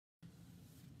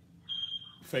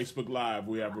Facebook Live,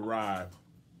 we have arrived.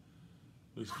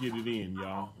 Let's get it in,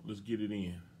 y'all. Let's get it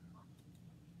in.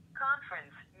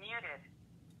 Conference muted.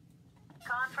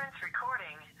 Conference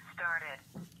recording started.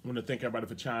 I want to thank everybody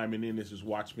for chiming in. This is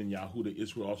Watchman Yahudah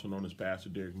Israel, also known as Pastor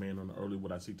Derek Mann, on the Early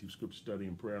What I See Teach Scripture Study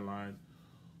and Prayer Line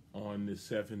on this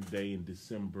 7th day in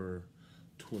December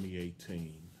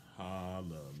 2018.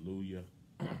 Hallelujah.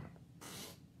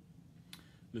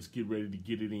 Let's get ready to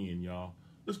get it in, y'all.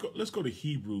 Let's go to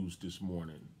Hebrews this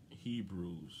morning.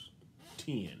 Hebrews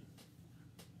 10.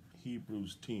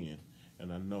 Hebrews 10.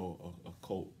 And I know a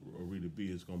quote Rita B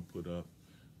is going to put up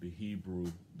the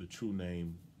true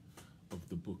name of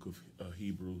the book of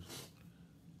Hebrews.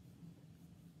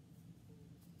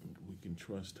 We can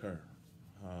trust her.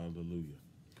 Hallelujah.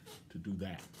 To do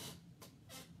that.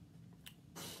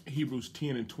 Hebrews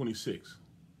 10 and 26.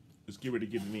 Let's get ready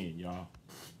to get it in, y'all.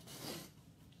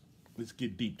 Let's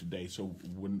get deep today. So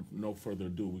with no further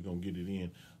ado, we're going to get it in.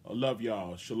 I love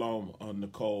y'all. Shalom,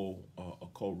 Nicole,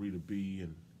 Rita B,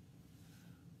 and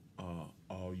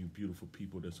all you beautiful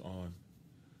people that's on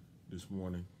this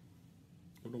morning.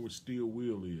 I don't know where Steel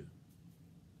Will is.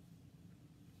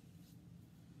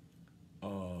 I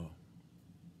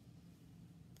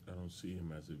don't see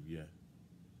him as of yet.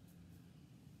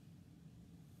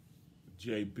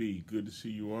 JB, good to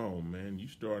see you on, man. You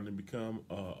starting to become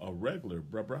a regular,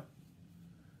 bruh.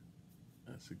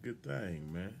 That's a good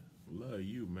thing, man. Love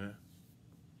you, man.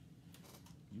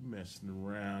 You messing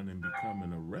around and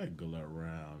becoming a regular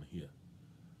around here.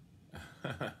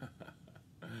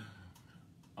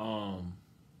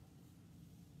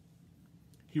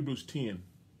 Hebrews 10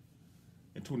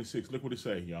 and 26. Look what it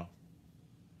say, y'all.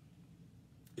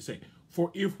 It say,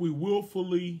 for if we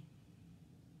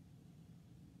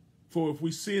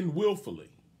sin willfully,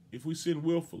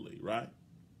 right?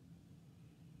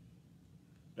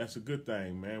 That's a good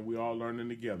thing, man. We all learning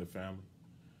together, family.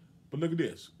 But look at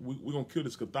this. We're going to kill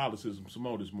this Catholicism some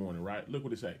more this morning, right? Look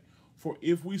what it say. For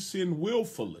if we sin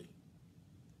willfully,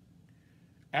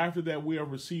 after that we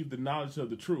have received the knowledge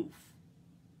of the truth.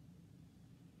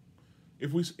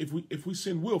 If we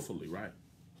sin willfully, right?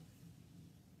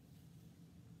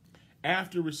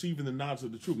 After receiving the knowledge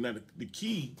of the truth. Now, the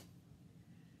key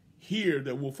here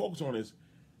that we'll focus on is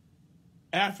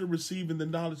after receiving the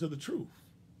knowledge of the truth.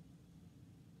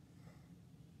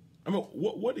 I mean,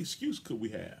 what excuse could we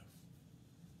have?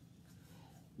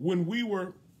 When we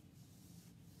were,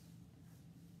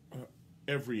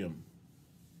 Evrium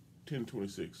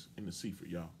 10:26 in the Sefer,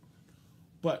 y'all.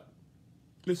 But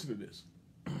listen to this.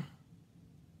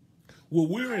 When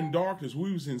we were in darkness,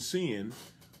 we was in sin,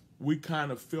 we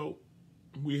kind of felt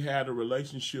we had a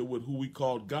relationship with who we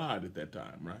called God at that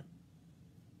time, right?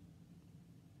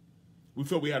 We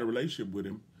felt we had a relationship with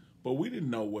him, but we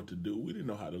didn't know what to do. We didn't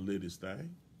know how to live this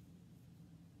thing.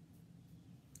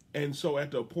 And so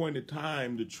at the appointed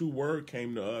time, the true word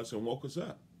came to us and woke us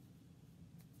up.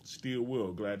 Still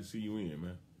will. Glad to see you in,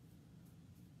 man.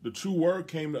 The true word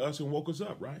came to us and woke us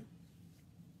up, right?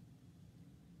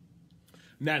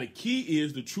 Now, the key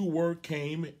is the true word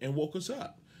came and woke us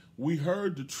up. We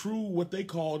heard the true, what they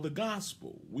call the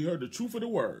gospel. We heard the truth of the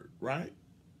word, right?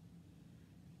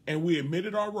 And we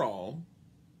admitted our wrong.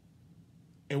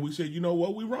 And we said, you know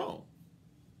what, we wrong.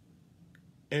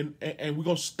 And we're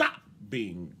going to stop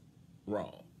being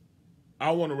wrong. I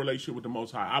want a relationship with the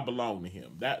Most High. I belong to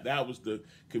him. That was the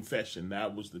confession.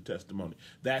 That was the testimony.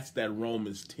 That's that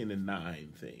Romans 10 and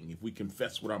 9 thing. If we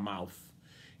confess with our mouth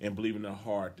and believe in our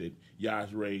heart that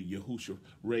Yahudah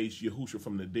raised Yahushua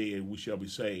from the dead, we shall be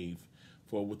saved.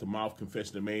 For with the mouth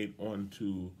confession is made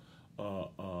unto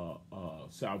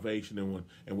salvation,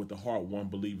 and with the heart one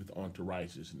believeth unto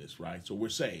righteousness, right? So we're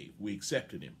saved. We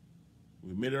accepted him.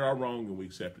 We admitted our wrong and we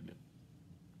accepted him.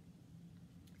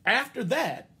 After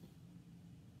that,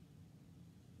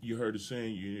 you heard the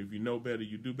saying, if you know better,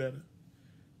 you do better.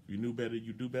 If you knew better,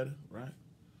 you do better, right?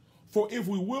 For if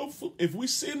we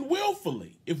sin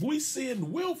willfully,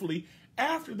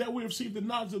 after that we received the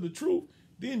knowledge of the truth,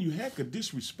 then you heck are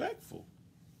disrespectful.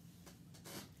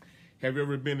 Have you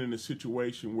ever been in a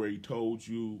situation where he told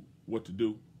you what to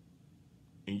do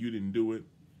and you didn't do it?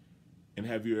 And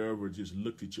have you ever just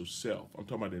looked at yourself? I'm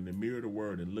talking about in the mirror of the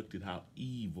word and looked at how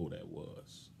evil that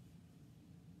was.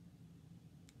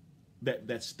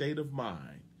 That state of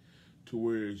mind to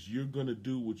where you're going to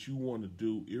do what you want to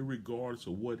do irregardless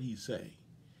of what he say.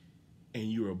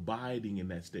 And you're abiding in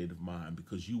that state of mind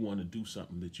because you want to do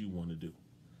something that you want to do.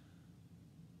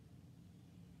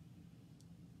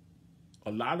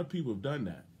 A lot of people have done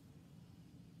that.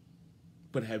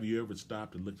 But have you ever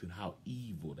stopped and looked at how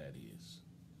evil that is?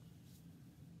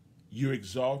 You're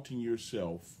exalting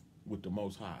yourself with the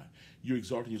Most High. You're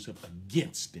exalting yourself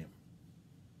against him.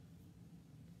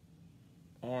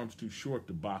 Arms too short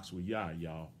to box with Yah,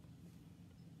 y'all.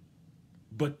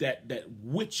 But that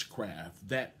witchcraft,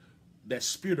 that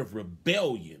spirit of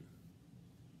rebellion,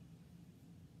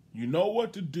 you know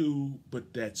what to do,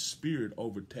 but that spirit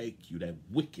overtake you, that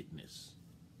wickedness,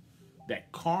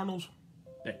 that carnal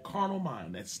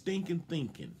mind, that stinking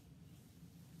thinking.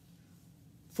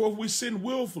 For if we sin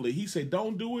willfully, he said,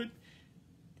 don't do it.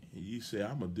 And you say,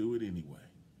 I'm going to do it anyway.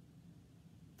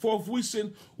 For if we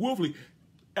sin willfully,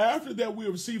 after that we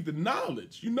have received the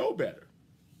knowledge, you know better.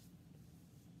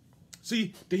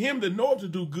 See, to him that knoweth to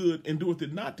do good and doeth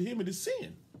it not, to him it is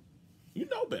sin. You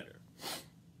know better.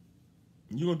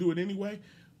 You're going to do it anyway?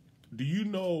 Do you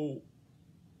know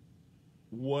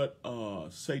what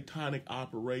satanic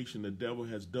operation the devil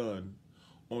has done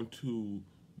onto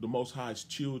the Most High's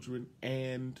children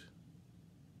and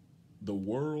the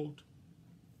world?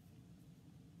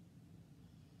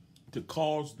 To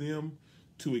cause them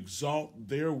to exalt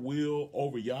their will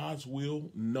over Yah's will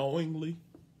knowingly.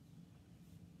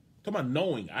 Talking about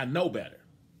knowing, I know better.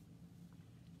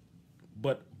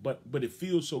 But it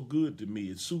feels so good to me.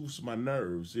 It soothes my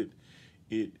nerves.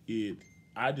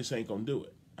 I just ain't gonna do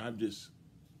it. I'm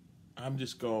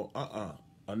just going,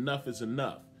 enough is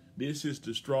enough. This is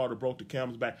the straw that broke the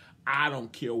camel's back. I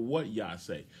don't care what y'all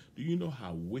say. Do you know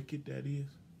how wicked that is?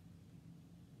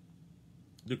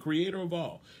 The creator of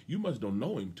all. You must don't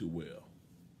know him too well.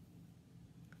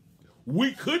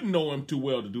 We couldn't know him too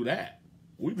well to do that.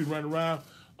 We'd be running around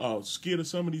scared of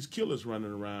some of these killers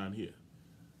running around here.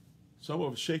 Some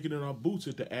of us shaking in our boots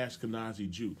at the Ashkenazi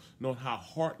Jew, knowing how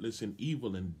heartless and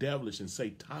evil and devilish and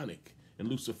satanic and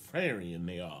Luciferian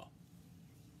they are.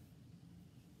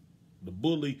 The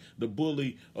bully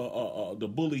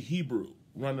Hebrew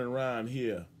running around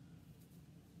here.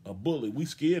 A bully. We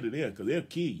scared of them because they'll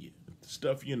kill you.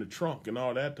 Stuff you in the trunk and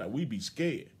all that time. We be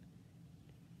scared.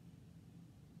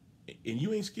 And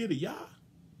you ain't scared of Yah,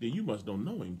 then you must don't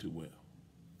know him too well.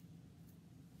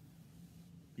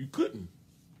 You couldn't.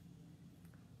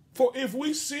 For if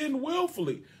we sin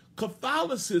willfully,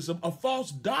 Catholicism, a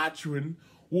false doctrine,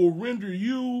 will render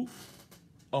you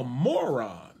a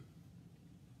moron.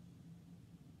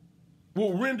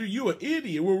 Will render you an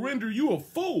idiot. Will render you a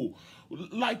fool.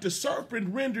 Like the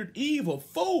serpent rendered Eve a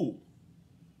fool,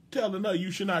 telling her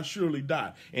you should not surely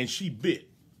die. And she bit.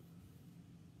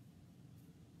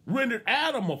 Rendered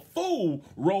Adam a fool,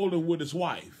 rolling with his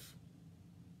wife.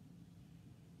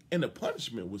 And the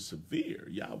punishment was severe.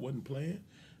 Y'all wasn't playing.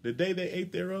 The day they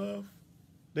ate thereof,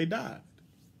 they died.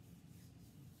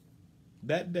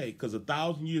 That day, because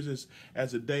 1,000 years is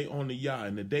as a day on the Yah.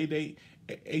 And the day they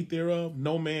ate thereof,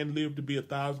 no man lived to be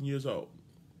 1,000 years old.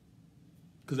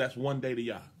 Because that's one day to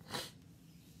Yah.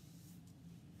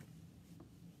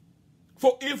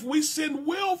 For if we sin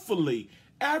willfully,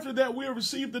 after that we have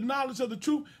received the knowledge of the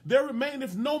truth, there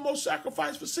remaineth no more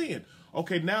sacrifice for sin.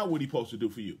 Okay, now what he supposed to do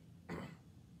for you?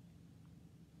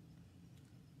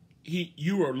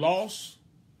 You are lost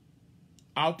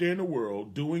out there in the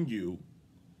world doing you.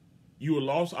 You are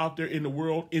lost out there in the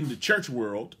world, in the church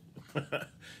world,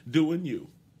 doing you.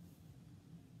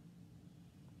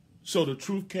 So the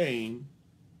truth came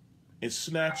and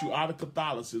snatched you out of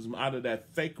Catholicism, out of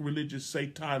that fake religious,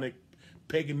 satanic,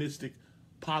 paganistic,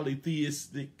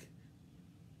 polytheistic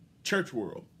church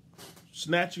world.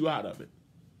 Snatch you out of it.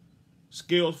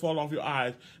 Scales fall off your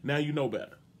eyes. Now you know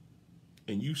better.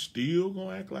 And you still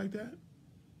gonna act like that?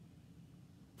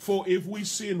 For if we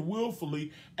sin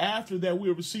willfully, after that we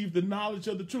have received the knowledge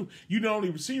of the truth. You not only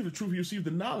receive the truth, you receive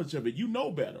the knowledge of it. You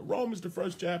know better. Romans, the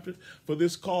 1st chapter, for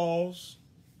this cause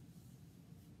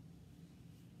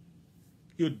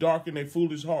he'll darken their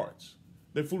foolish hearts.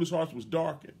 Their foolish hearts was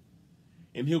darkened.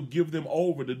 And he'll give them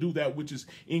over to do that which is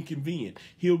inconvenient.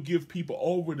 He'll give people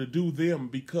over to do them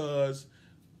because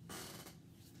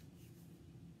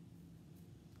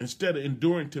instead of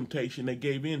enduring temptation, they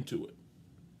gave in to it.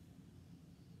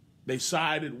 They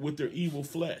sided with their evil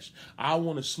flesh. I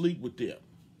want to sleep with them.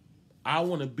 I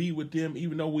want to be with them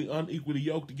even though we unequally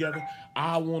yoked together.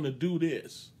 I want to do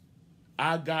this.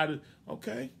 I got it.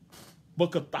 Okay.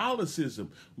 But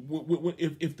Catholicism,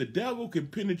 if the devil can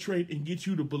penetrate and get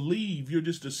you to believe you're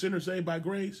just a sinner saved by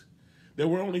grace, that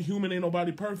we're only human, ain't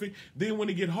nobody perfect, then when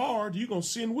it get hard, you're going to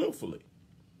sin willfully.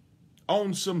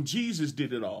 On some Jesus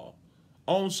did it all.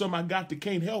 On some I got the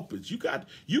can't help it. You got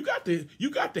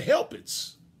the help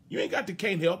it's. You ain't got the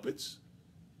can't help it's.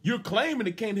 You're claiming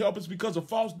it can't help us because of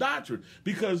false doctrine.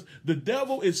 Because the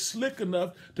devil is slick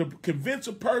enough to convince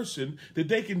a person that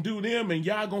they can do them and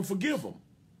y'all gonna forgive them.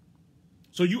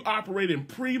 So you operate in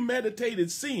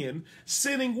premeditated sin,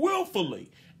 sinning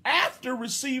willfully. After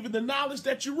receiving the knowledge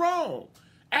that you're wrong.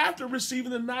 After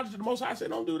receiving the knowledge of the Most High, I say,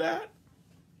 don't do that.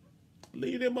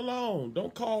 Leave them alone.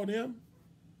 Don't call them.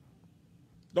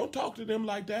 Don't talk to them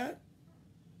like that.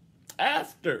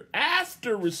 After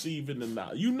receiving the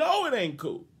knowledge. You know it ain't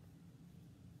cool.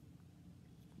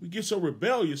 We get so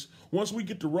rebellious. Once we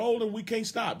get to rolling, we can't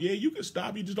stop. Yeah, you can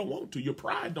stop. You just don't want to. Your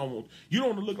pride don't want to. You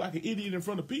don't want to look like an idiot in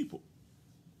front of people.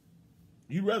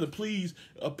 You'd rather please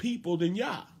a people than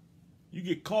Yah. You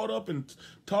get caught up in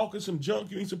talking some junk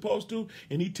you ain't supposed to,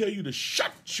 and he tell you to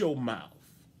shut your mouth.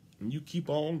 And you keep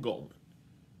on going.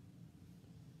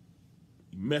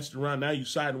 You messed around, now you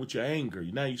siding with your anger.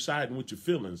 Now you siding with your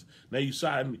feelings. Now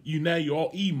you're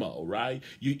all emo, right?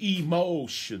 You're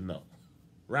emotional,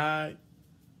 right?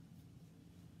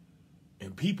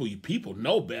 And people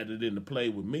know better than to play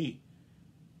with me.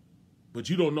 But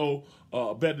you don't know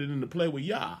better than to play with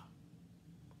Yah.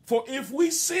 For if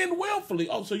we sin willfully,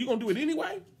 so you're going to do it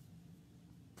anyway?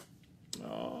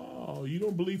 Oh, you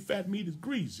don't believe fat meat is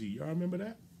greasy. Y'all remember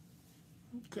that?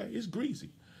 Okay, it's greasy.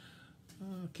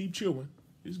 Keep chewing.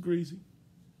 It's greasy.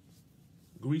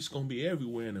 Grease going to be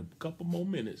everywhere in a couple more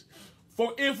minutes.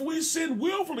 For if we sin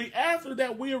willfully, after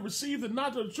that we have received the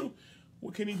knowledge of the truth,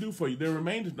 what can he do for you? There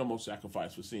remains no more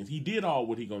sacrifice for sins. He did all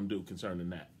what he going to do concerning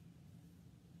that.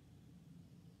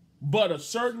 But a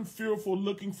certain fearful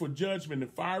looking for judgment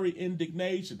and fiery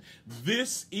indignation.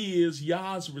 This is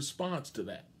Yah's response to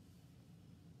that.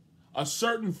 A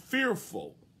certain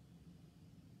fearful.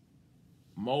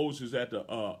 Moses at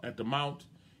the mount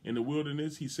in the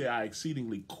wilderness, he said, I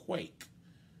exceedingly quake.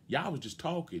 Yah was just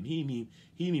talking. He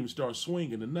didn't even start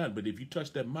swinging or nothing. But if you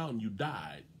touch that mountain, you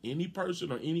died. Any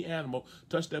person or any animal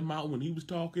touched that mountain when he was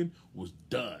talking was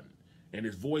done. And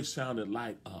his voice sounded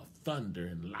like thunder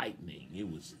and lightning.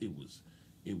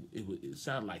 It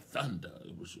sounded like thunder.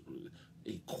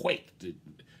 It quaked.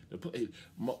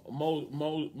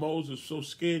 Moses was so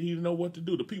scared he didn't know what to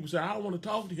do. The people said, I don't want to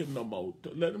talk to him no more.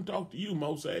 Let him talk to you,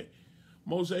 Moses.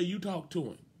 Moses, you talk to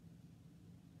him.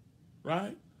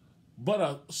 Right? But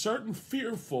a certain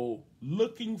fearful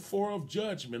looking for of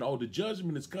judgment. Oh, the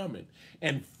judgment is coming.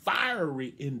 And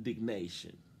fiery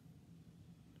indignation,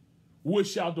 which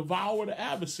shall devour the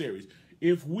adversaries.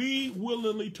 If we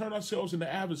willingly turn ourselves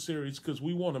into adversaries because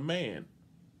we want a man,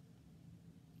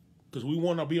 because we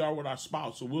want to be with our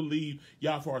spouse, so we'll leave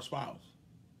Yah for our spouse.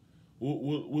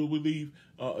 We'll leave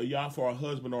Yah for our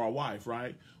husband or our wife,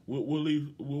 right? We'll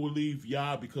leave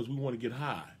Yah because we want to get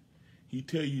high. He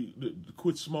tell you to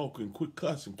quit smoking, quit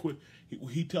cussing, quit.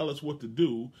 He tell us what to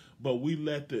do, but we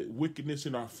let the wickedness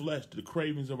in our flesh, the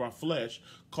cravings of our flesh,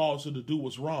 cause us to do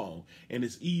what's wrong. And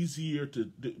it's easier to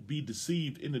be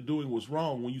deceived into doing what's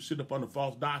wrong when you sit up under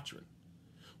false doctrine.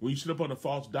 When you sit up on a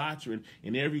false doctrine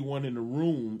and everyone in the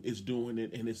room is doing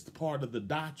it and it's part of the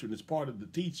doctrine, it's part of the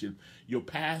teaching, your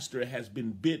pastor has been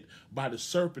bit by the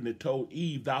serpent that told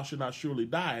Eve, thou shalt not surely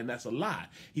die, and that's a lie.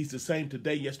 He's the same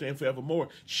today, yesterday, and forevermore.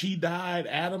 She died,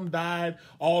 Adam died,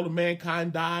 all of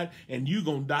mankind died, and you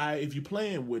going to die if you're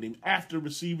playing with him after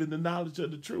receiving the knowledge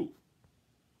of the truth.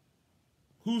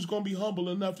 Who's going to be humble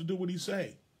enough to do what he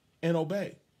say and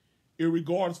obey?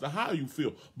 Irregardless to how you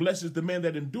feel. Blessed is the man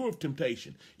that endureth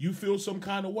temptation. You feel some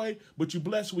kind of way, but you're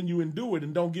blessed when you endure it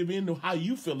and don't give in to how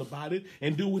you feel about it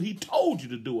and do what he told you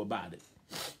to do about it.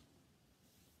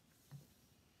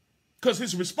 Because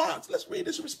his response, let's read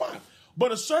his response.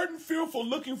 But a certain fearful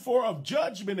looking for of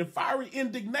judgment and fiery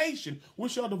indignation,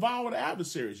 which shall devour the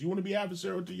adversaries. You want to be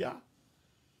adversarial to Yah?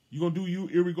 You going to do you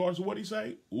irregardless of what he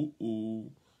say?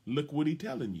 Look what he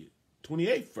telling you.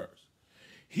 28th verse.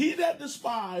 He that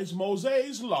despised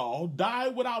Moses' law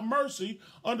died without mercy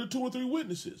under 2 or 3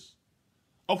 witnesses.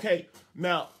 Okay,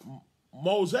 now,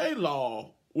 Moses'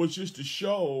 law was just to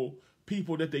show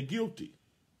people that they're guilty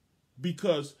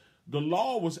because the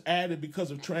law was added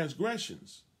because of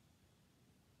transgressions.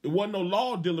 It wasn't no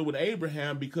law dealing with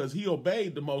Abraham because he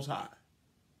obeyed the Most High.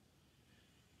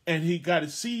 And he got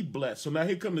his seed blessed. So now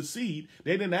here come the seed.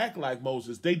 They didn't act like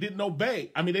Moses. They didn't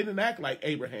obey. They didn't act like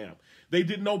Abraham. They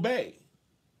didn't obey.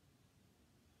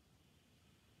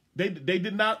 They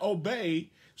did not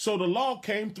obey, so the law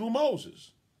came through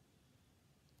Moses.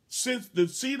 Since the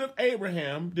seed of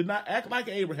Abraham did not act like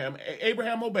Abraham,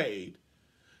 Abraham obeyed.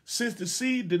 Since the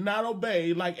seed did not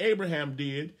obey like Abraham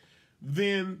did,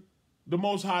 then the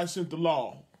Most High sent the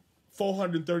law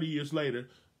 430 years later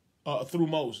through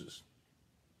Moses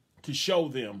to show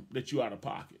them that you're out of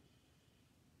pocket.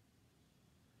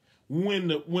 When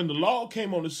the law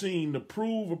came on the scene to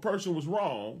prove a person was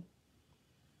wrong,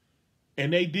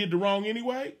 and they did the wrong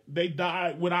anyway, they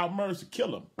died without mercy.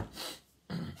 Kill them.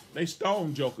 They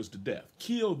stoned jokers to death.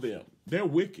 Kill them. They're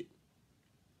wicked.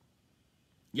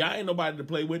 Y'all ain't nobody to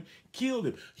play with. Killed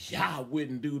him. Y'all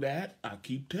wouldn't do that. I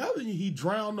keep telling you, he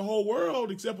drowned the whole world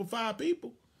except for 5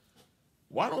 people.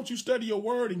 Why don't you study your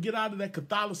word and get out of that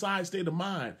Catholicized state of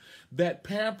mind, that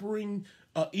pampering,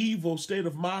 evil state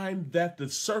of mind that the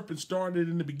serpent started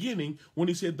in the beginning when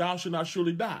he said, thou shalt not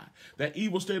surely die. That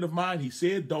evil state of mind, he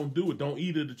said, don't do it. Don't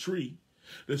eat of the tree.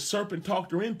 The serpent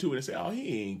talked her into it and said, oh,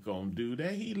 he ain't going to do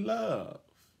that. He love.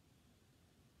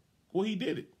 Well, he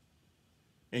did it.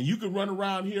 And you can run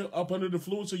around here up under the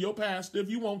influence of your pastor if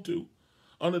you want to,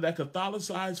 under that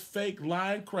Catholicized, fake,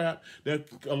 lying crap that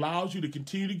allows you to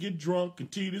continue to get drunk,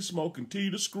 continue to smoke, continue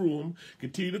to screw them,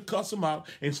 continue to cuss them out,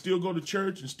 and still go to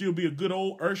church and still be a good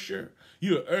old usher.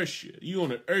 You're an usher. You on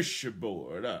the usher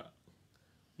board.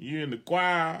 You in the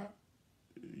choir.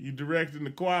 You directing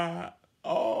the choir.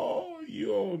 Oh,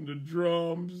 you on the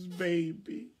drums,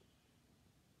 baby.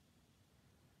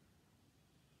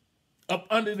 Up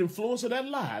under the influence of that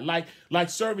lie, like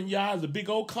serving y'all as a big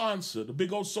old concert, a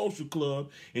big old social club,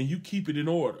 and you keep it in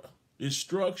order.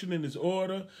 Instruction and its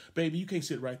order. Baby, you can't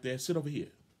sit right there. Sit over here.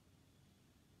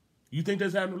 You think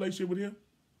that's having a relationship with him?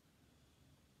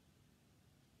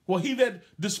 Well, he that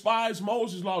despised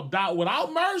Moses' law died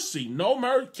without mercy. No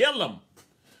mercy. Kill him.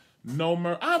 No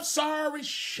mercy. I'm sorry.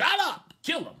 Shut up.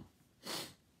 Kill him.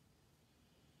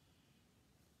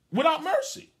 Without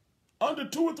mercy. Under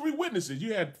 2 or 3 witnesses,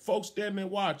 you had folks standing there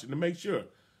watching to make sure.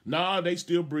 Nah, they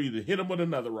still breathing. Hit them with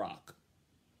another rock.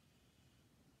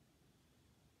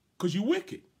 Because you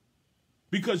wicked.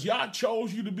 Because Yah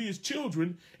chose you to be his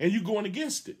children and you going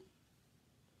against it.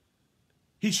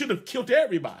 He should have killed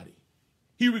everybody.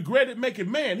 He regretted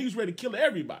making man. He was ready to kill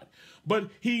everybody.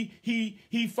 But he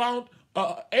found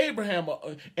Abraham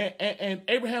and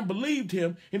Abraham believed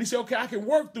him. And he said, okay, I can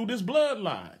work through this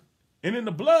bloodline. And then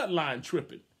the bloodline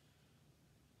tripping.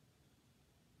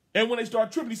 And when they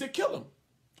start tripping, he said, kill him.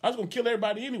 I was going to kill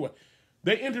everybody anyway.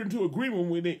 They entered into agreement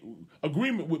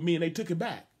with me and they took it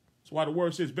back. That's why the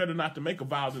word says better not to make a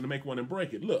vow than to make one and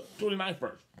break it. Look, 29th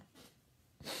verse.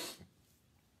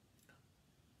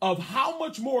 Of how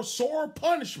much more sore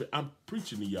punishment. I'm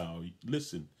preaching to y'all.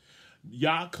 Listen,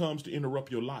 Yah comes to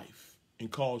interrupt your life and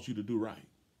cause you to do right.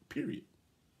 Period.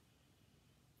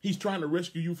 He's trying to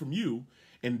rescue you from you,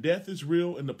 and death is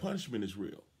real and the punishment is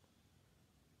real.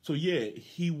 So yeah,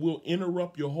 he will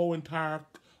interrupt your whole entire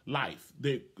life,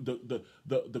 the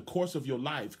course of your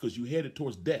life, because you headed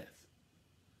towards death.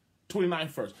 29th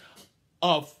verse.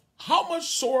 Of how much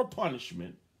sore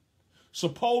punishment,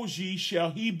 suppose ye, shall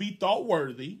he be thought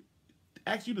worthy?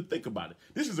 Ask you to think about it.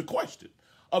 This is a question.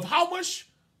 Of how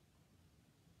much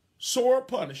sore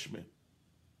punishment,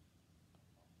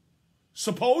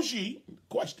 suppose ye,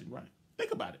 question, right?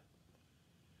 Think about it.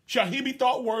 Shall he be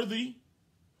thought worthy,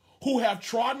 who have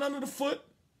trodden under the foot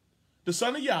the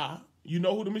son of Yah? You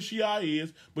know who the Messiah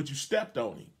is, but you stepped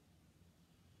on him.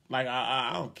 Like,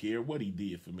 I don't care what he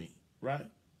did for me, right?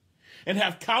 And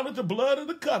have counted the blood of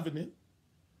the covenant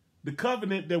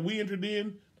that we entered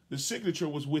in, the signature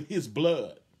was with his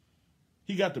blood.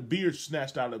 He got the beard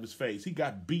snatched out of his face. He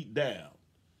got beat down.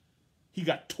 He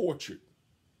got tortured.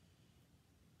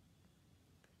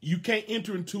 You can't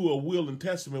enter into a will and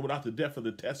testament without the death of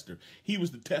the tester. He was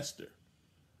the tester.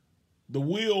 The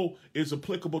will is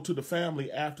applicable to the family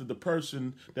after the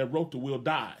person that wrote the will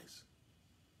dies.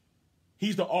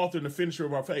 He's the author and the finisher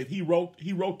of our faith. He wrote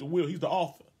the will. He's the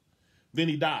author. Then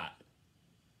he died.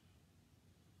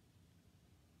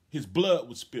 His blood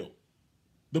was spilled.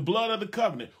 The blood of the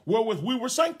covenant, wherewith we were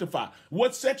sanctified.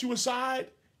 What set you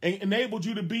aside and enabled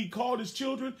you to be called his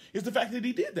children is the fact that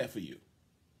he did that for you.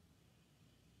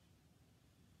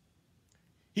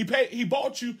 He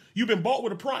bought you. You've been bought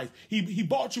with a price. He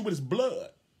bought you with his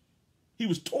blood. He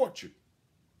was tortured.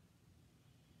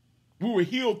 We were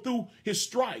healed through his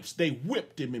stripes. They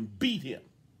whipped him and beat him.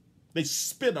 They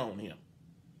spit on him.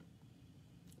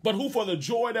 But who, for the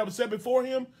joy that was set before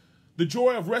him, the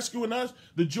joy of rescuing us,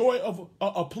 the joy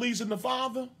of pleasing the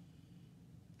Father,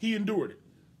 he endured it.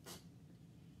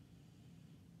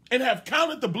 And have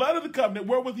counted the blood of the covenant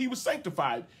wherewith he was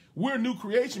sanctified. We're a new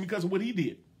creation because of what he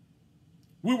did.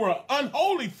 We were an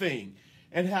unholy thing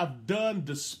and have done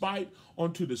despite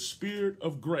unto the spirit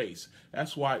of grace.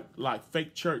 That's why, like,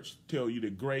 fake church tell you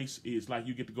that grace is like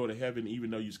you get to go to heaven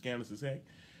even though you're scandalous as heck.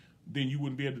 Then you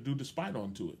wouldn't be able to do despite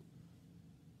unto it.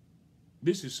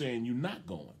 This is saying you're not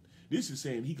going. This is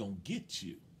saying he gonna get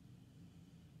you.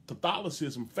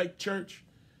 Catholicism, fake church,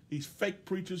 these fake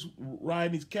preachers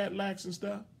riding these Cadillacs and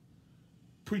stuff,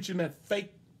 preaching that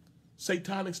fake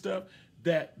satanic stuff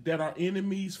that our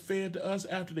enemies fed to us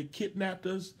after they kidnapped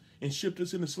us and shipped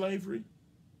us into slavery.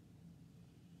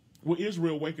 Well,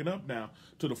 Israel waking up now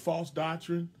to the false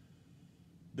doctrine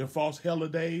They're false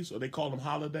holidays, or they call them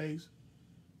holidays.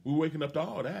 We're waking up to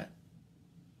all that.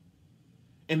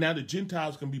 And now the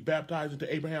Gentiles can be baptized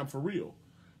into Abraham for real.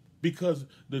 Because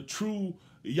the true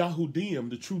Yahudim,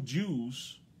 the true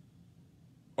Jews,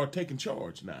 are taking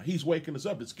charge now. He's waking us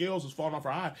up. The scales is falling off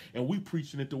our eye, and we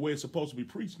preaching it the way it's supposed to be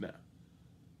preached now.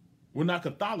 We're not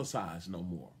Catholicized no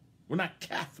more. We're not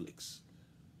Catholics.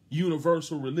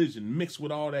 Universal religion mixed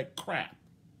with all that crap.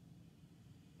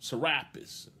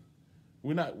 Serapis.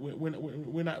 We're not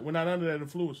under that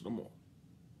influence no more.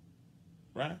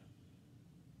 Right?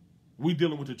 We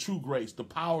dealing with the true grace, the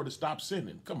power to stop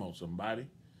sinning. Come on, somebody.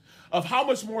 Of how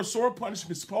much more sore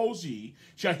punishment suppose ye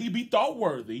shall he be thought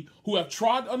worthy, who have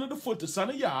trod under the foot the Son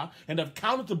of Yah, and have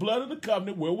counted the blood of the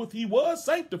covenant wherewith he was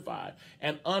sanctified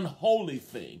an unholy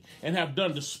thing, and have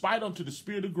done despite unto the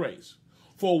Spirit of grace.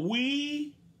 For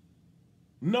we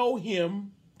know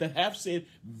him that have said,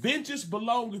 vengeance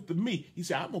belongeth to me. He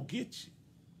said, I'm going to get you.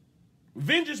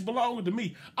 Vengeance belongeth to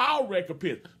me. I'll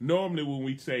recompense. Normally when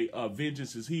we say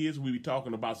vengeance is his, we be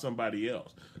talking about somebody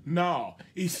else. No,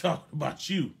 he's talking about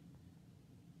you.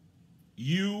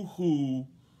 You who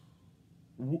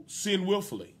sin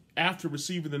willfully after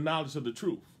receiving the knowledge of the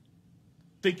truth,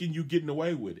 thinking you're getting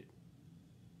away with it.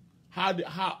 How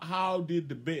did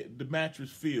the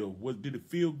mattress feel? Did it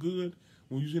feel good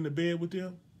when you was in the bed with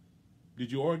them?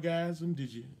 Did you orgasm?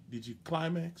 Did you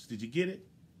climax? Did you get it?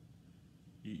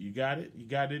 You got it? You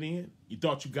got it in? You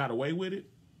thought you got away with it?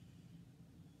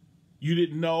 You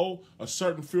didn't know a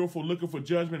certain fearful looking for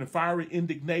judgment and fiery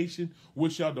indignation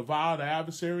which shall devour the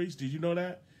adversaries? Did you know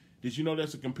that? Did you know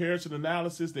there's a comparison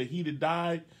analysis that he that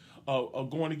died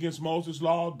going against Moses'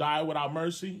 law died without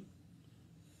mercy?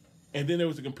 And then there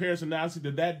was a comparison analysis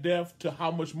to that death to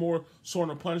how much more sort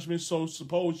of punishment, so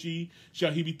suppose ye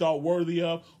shall he be thought worthy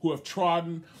of, who have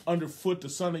trodden underfoot the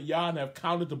Son of Yah and have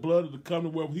counted the blood of the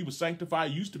covenant where he was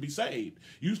sanctified, used to be saved,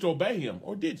 used to obey him.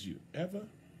 Or did you ever?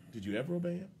 Did you ever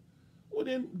obey him? Well,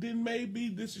 then maybe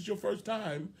this is your first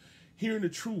time hearing the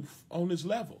truth on this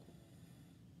level.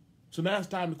 So now it's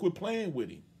time to quit playing with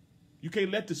him. You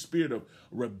can't let the spirit of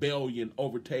rebellion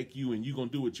overtake you and you're going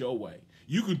to do it your way.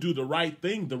 You can do the right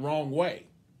thing the wrong way.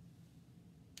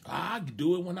 I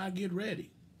do it when I get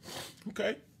ready.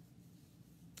 Okay.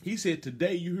 He said,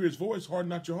 today you hear his voice, harden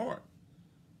not your heart.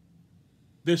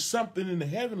 There's something in the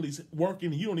heavenlies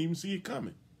working and you don't even see it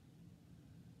coming.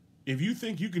 If you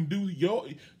think you can do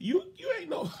you ain't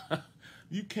no,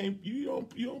 you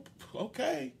don't,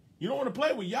 okay. You don't want to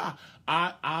play with Yah.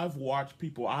 I've watched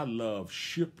people I love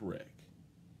shipwreck.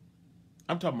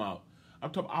 I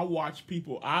watch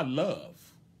people I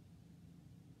love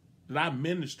that I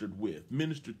ministered with.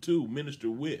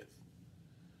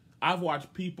 I've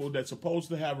watched people that's supposed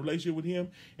to have a relationship with him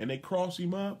and they cross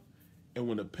him up, and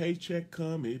when the paycheck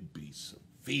come, it be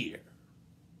severe.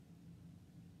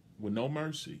 With no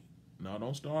mercy. No,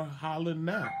 don't start hollering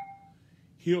now.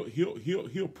 He'll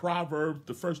proverb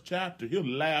the first chapter. He'll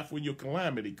laugh when your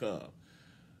calamity comes.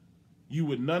 You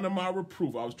with none of my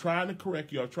reproof. I was trying to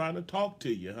correct you. I was trying to talk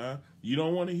to you, huh? You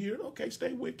don't want to hear it? Okay,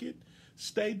 stay wicked.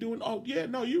 Stay doing, oh, yeah,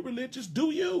 no, you religious.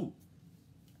 Do you.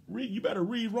 You better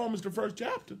read Romans, the first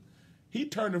chapter. He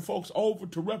turning folks over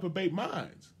to reprobate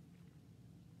minds.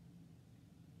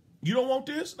 You don't want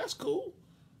this? That's cool.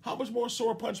 How much more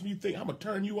sore punishment you think? I'm going to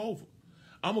turn you over.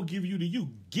 I'm going to give you to you.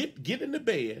 Get in the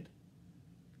bed.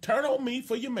 Turn on me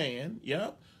for your man.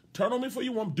 Yep. Turn on me for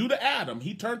your woman. Do the Adam.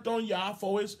 He turned on Yah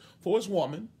for his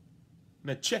woman.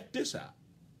 Now check this out.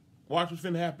 Watch what's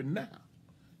finna happen now.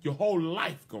 Your whole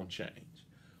life gonna change.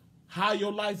 How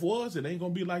your life was, it ain't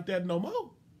gonna be like that no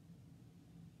more.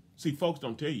 See, folks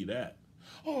don't tell you that.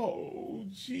 Oh,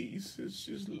 Jesus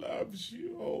just loves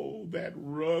you. Oh, that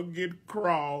rugged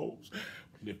cross.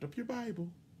 Lift up your Bible.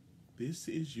 This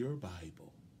is your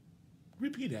Bible.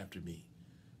 Repeat after me.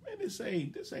 Man, this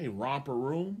ain't romper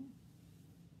room.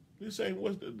 This ain't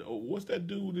what's that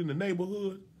dude in the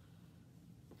neighborhood?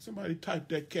 Somebody type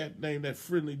that cat name, that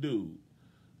friendly dude,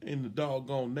 in the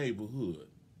doggone neighborhood.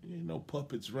 There ain't no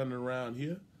puppets running around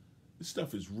here. This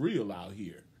stuff is real out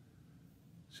here.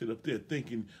 Sit up there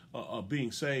thinking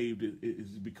being saved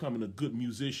is becoming a good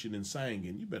musician and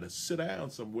singing. You better sit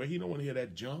down somewhere. He don't want to hear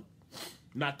that junk.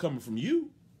 Not coming from you.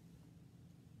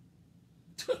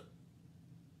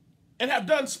 And have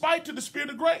done spite to the Spirit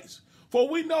of grace. For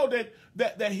we know that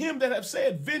him that have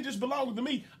said, vengeance belongeth to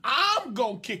me, I'm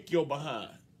going to kick your behind,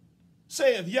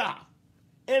 saith Yah.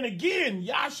 And again,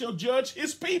 Yah shall judge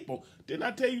his people. Didn't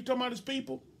I tell you talking about his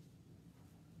people?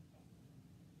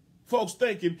 Folks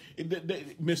thinking,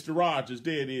 Mr. Rogers,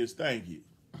 there it is, thank you.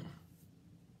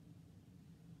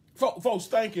 Folks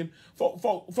thinking,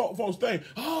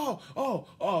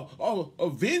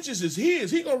 vengeance is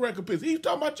his. He gonna recompense. He's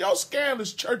talking about your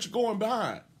scandalous church going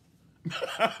behind.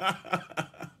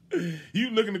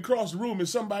 You looking across the room at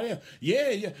somebody else.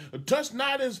 Yeah. Touch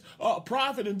not his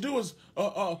prophet and do his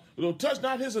touch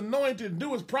not his anointed and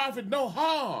do his prophet no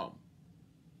harm.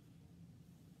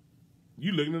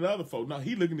 You looking at other folk. Now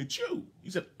he looking at you. He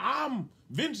said,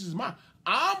 vengeance is mine.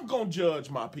 I'm gonna judge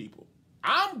my people.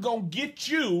 I'm gonna get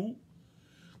you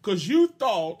because you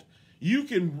thought you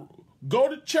can go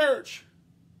to church.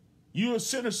 You're a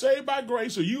sinner saved by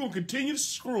grace, so you're going to continue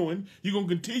screwing. You're going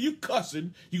to continue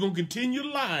cussing. You're going to continue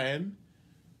lying.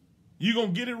 You're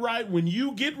going to get it right when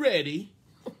you get ready.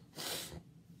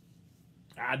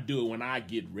 I do it when I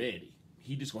get ready.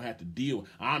 He just going to have to deal.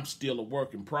 I'm still a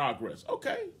work in progress.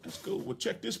 Okay, that's cool. Well,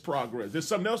 check this progress. There's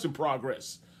something else in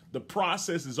progress. The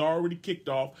process is already kicked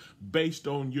off based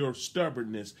on your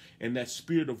stubbornness and that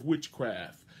spirit of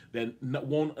witchcraft that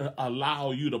won't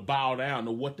allow you to bow down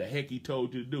to what the heck he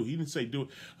told you to do. He didn't say, do it.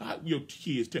 Your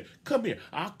kids, come here.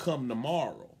 I'll come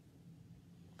tomorrow.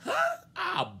 Huh?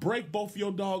 I'll break both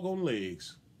your doggone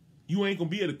legs. You ain't going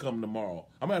to be able to come tomorrow.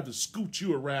 I'm going to have to scoot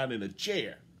you around in a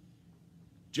chair.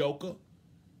 Joker,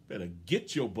 better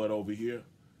get your butt over here.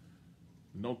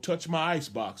 Don't touch my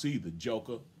icebox either,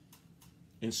 Joker.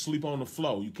 And sleep on the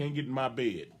floor. You can't get in my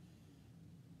bed.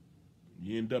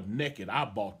 You end up naked. I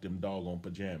bought them doggone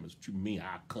pajamas. What you mean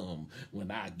I come when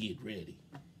I get ready?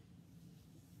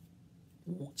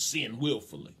 Sin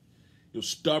willfully. Your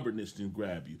stubbornness didn't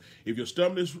grab you. If your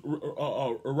stubbornness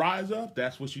rise up,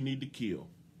 that's what you need to kill.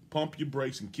 Pump your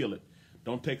brakes and kill it.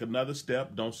 Don't take another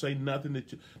step. Don't say nothing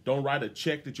don't write a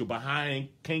check that you're behind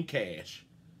can't cash.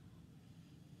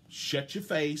 Shut your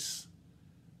face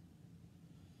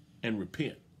and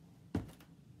repent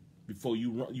before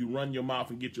you run your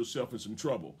mouth and get yourself in some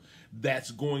trouble. That's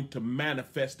going to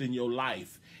manifest in your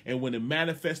life. And when it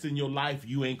manifests in your life,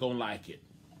 you ain't going to like it.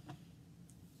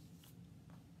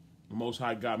 The Most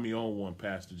High got me on one,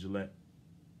 Pastor Gillette.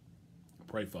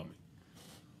 Pray for me.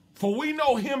 For we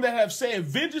know him that have said,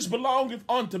 vengeance belongeth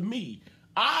unto me.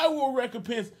 I will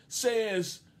recompense,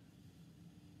 says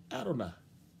Adonai.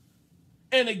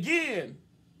 And again,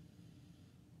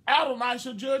 Adonai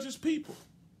shall judge his people.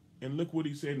 And look what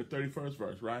he said in the 31st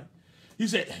verse, right? He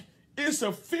said, it's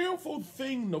a fearful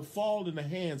thing to fall in the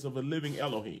hands of a living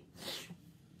Elohim.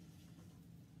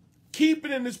 Keep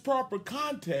it in its proper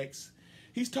context.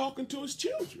 He's talking to his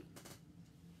children.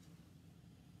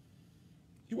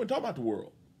 He wasn't talking about the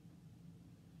world.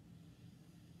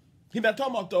 He's not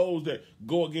talking about those that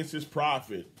go against his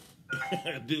prophet.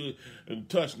 Do and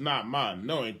touch not my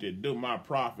anointed, do my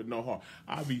prophet no harm.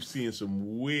 I be seeing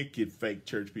some wicked fake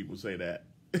church people say that.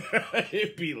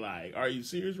 It'd be like, are you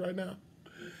serious right now?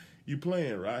 You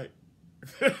playing, right?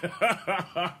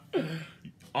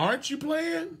 Aren't you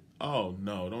playing? Oh,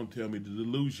 no, don't tell me the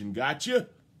delusion got you.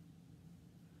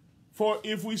 For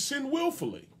if we sin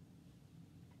willfully,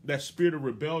 that spirit of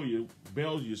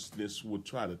rebelliousness will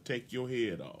try to take your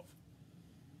head off.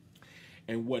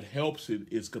 And what helps it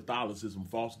is Catholicism,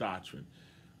 false doctrine.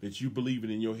 That you believe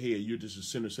it in your head. You're just a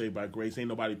sinner saved by grace. Ain't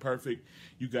nobody perfect.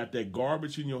 You got that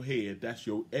garbage in your head. That's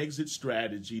your exit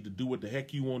strategy to do what the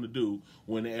heck you want to do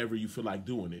whenever you feel like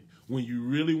doing it. When you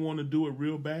really want to do it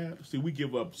real bad, see, we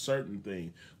give up certain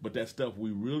things. But that stuff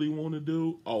we really want to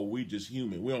do, oh, we just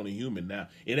human. We're only human now.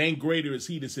 It ain't greater is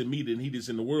he that's in me than he that's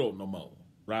in the world no more,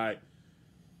 right?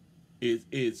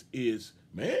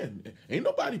 Man, ain't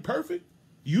nobody perfect.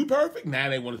 You perfect? Now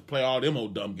they want to play all them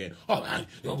old dumb games. Oh,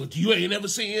 you ain't never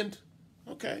sinned?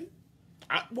 Okay.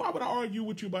 Why would I argue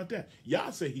with you about that?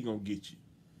 Y'all say he gonna get you.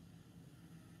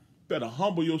 Better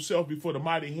humble yourself before the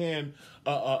mighty hand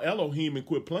Elohim and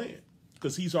quit playing.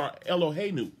 Because he's our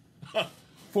Eloheinu.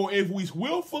 For if we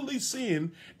willfully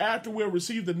sin after we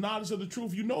receive the knowledge of the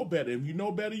truth, you know better. If you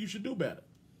know better, you should do better.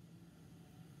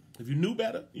 If you knew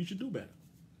better, you should do better.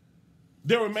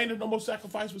 There remaineth no more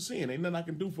sacrifice for sin. Ain't nothing I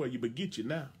can do for you but get you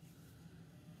now.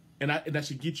 And that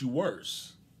should get you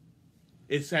worse.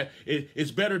 It's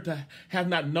better to have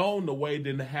not known the way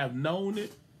than to have known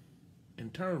it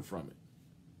and turn from it.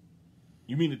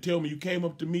 You mean to tell me you came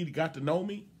up to me, got to know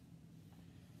me,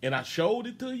 and I showed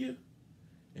it to you,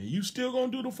 and you still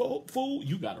gonna do the fool?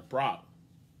 You got a problem.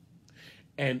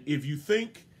 And if you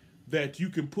think that you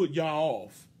can put y'all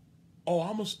off, oh,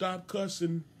 I'm gonna stop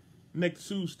cussing next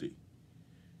Tuesday.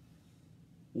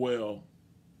 Well,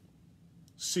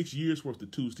 6 years worth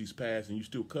of Tuesdays passed and you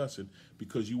still cussing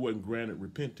because you wasn't granted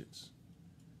repentance.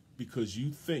 because you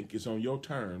think it's on your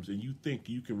terms and you think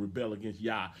you can rebel against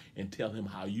Yah and tell him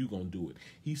how you going to do it.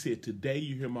 He said, today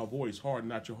you hear my voice, harden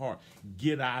not your heart.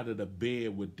 Get out of the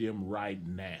bed with them right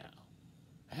now.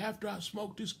 After I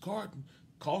smoke this carton,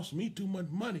 cost me too much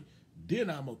money,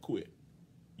 then I'm going to quit.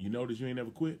 You notice you ain't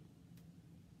never quit?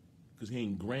 Because he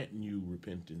ain't granting you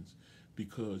repentance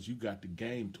because you got the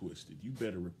game twisted. You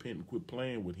better repent and quit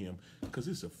playing with him because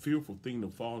it's a fearful thing to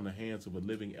fall in the hands of a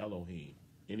living Elohim.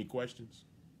 Any questions?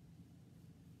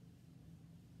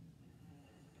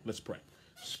 Let's pray.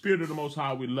 Spirit of the Most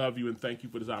High, we love you and thank you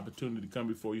for this opportunity to come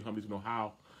before you humbly to know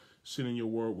how, sending your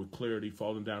word with clarity,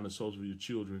 falling down the souls of your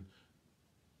children.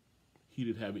 He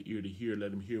that have an ear to hear,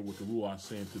 let him hear what the Ruach is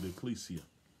saying to the ecclesia.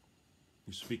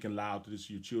 You're speaking loud to this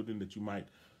to your children that you might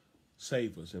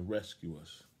save us and rescue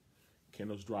us. Can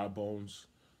those dry bones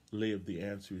live? The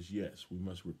answer is yes. We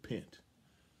must repent.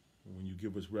 When you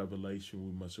give us revelation,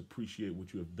 we must appreciate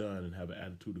what you have done and have an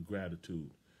attitude of gratitude.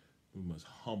 We must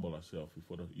humble ourselves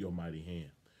before your mighty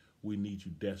hand. We need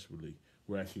you desperately.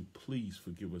 We're asking, please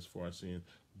forgive us for our sins.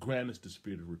 Grant us the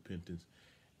spirit of repentance,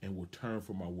 and we'll turn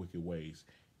from our wicked ways.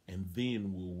 And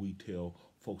then will we tell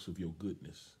folks of your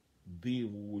goodness.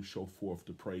 Then we will show forth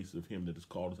the praise of him that has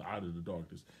called us out of the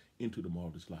darkness into the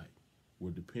marvelous light.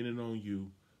 We're dependent on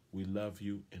you. We love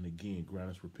you. And again, grant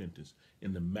us repentance.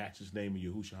 In the matchless name of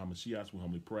Yahushua HaMashiach, we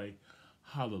humbly pray.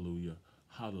 Hallelujah,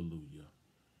 hallelujah,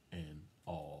 and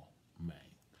amen.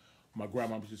 My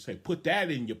grandma used to say, put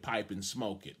that in your pipe and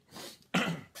smoke it.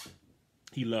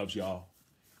 He loves y'all.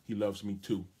 He loves me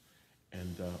too.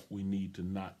 And we need to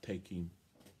not take him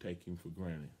for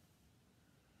granted.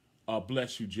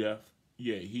 Bless you, Jeff.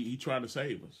 Yeah, he trying to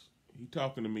save us. He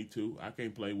talking to me too. I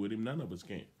can't play with him. None of us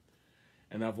can.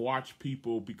 And I've watched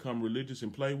people become religious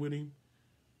and play with him,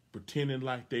 pretending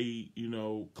like they,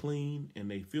 clean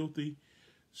and they filthy.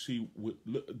 See,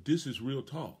 this is real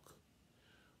talk.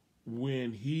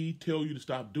 When he tell you to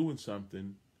stop doing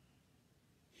something,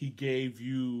 he gave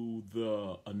you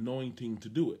the anointing to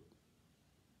do it.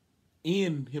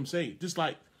 In him saying, just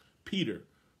like Peter.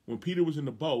 When Peter was in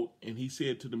the boat and he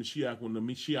said to the Mashiach, when the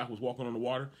Mashiach was walking on the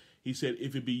water, he said,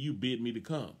 if it be you, bid me to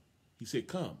come. He said,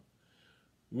 come.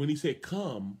 When he said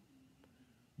come,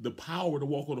 the power to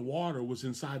walk on the water was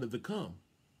inside of the come.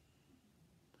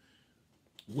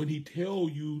 When he tell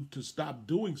you to stop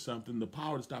doing something, the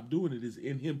power to stop doing it is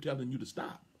in him telling you to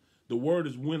stop. The word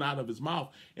is went out of his mouth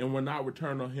and will not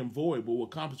return on him void, but will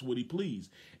accomplish what he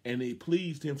pleased. And it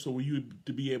pleased him so for you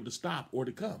to be able to stop or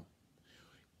to come.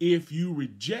 If you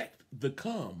reject the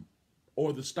come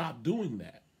or the stop doing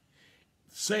that,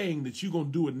 saying that you're going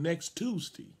to do it next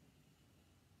Tuesday,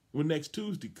 when next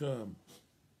Tuesday comes,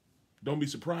 don't be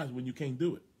surprised when you can't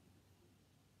do it.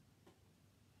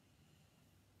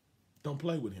 Don't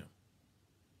play with him.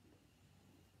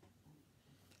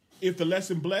 If the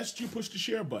lesson blessed you, push the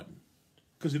share button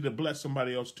because it'll bless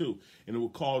somebody else too. And it will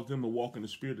cause them to walk in the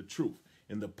spirit of truth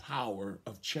and the power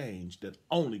of change that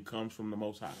only comes from the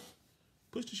Most High.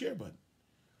 Push the share button.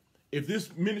 If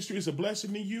this ministry is a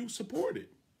blessing to you, support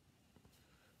it.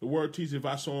 The word teaches, if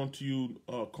I sow unto you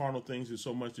carnal things, it's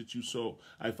so much that you sow.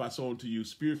 If I sow unto you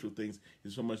spiritual things,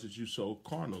 it's so much that you sow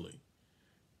carnally.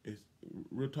 It's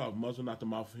real talk, muzzle not the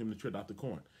mouth of him to tread out the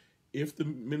corn. If the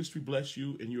ministry bless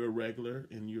you and you're a regular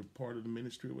and you're part of the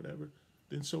ministry or whatever,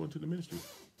 then sow into the ministry.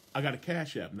 I got a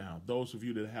Cash App now. Those of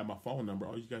you that have my phone number,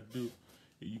 all you got to do,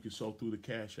 you can sow through the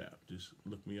Cash App. Just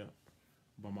look me up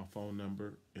by my phone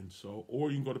number and so, or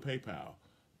you can go to PayPal.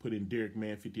 Put in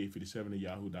DerrickMann5857 at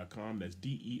yahoo.com. That's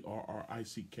DerrickMann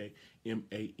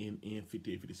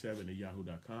 5857 at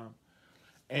yahoo.com.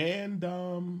 And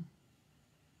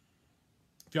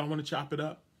if y'all want to chop it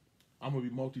up, I'm going to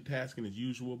be multitasking as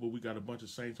usual, but we got a bunch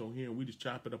of saints on here, and we just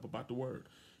chop it up about the word.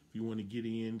 If you want to get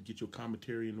in, get your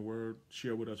commentary in the word,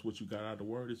 share with us what you got out of the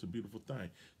word, it's a beautiful thing.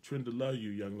 Trend to love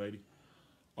you, young lady.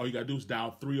 All you got to do is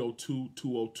dial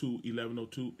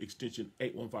 302-202-1102, extension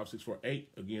 815648.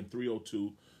 Again,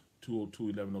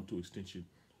 302-202-1102, extension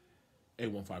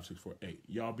 815648.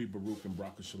 Y'all be Baruch and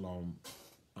Barak Shalom.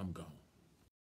 I'm gone.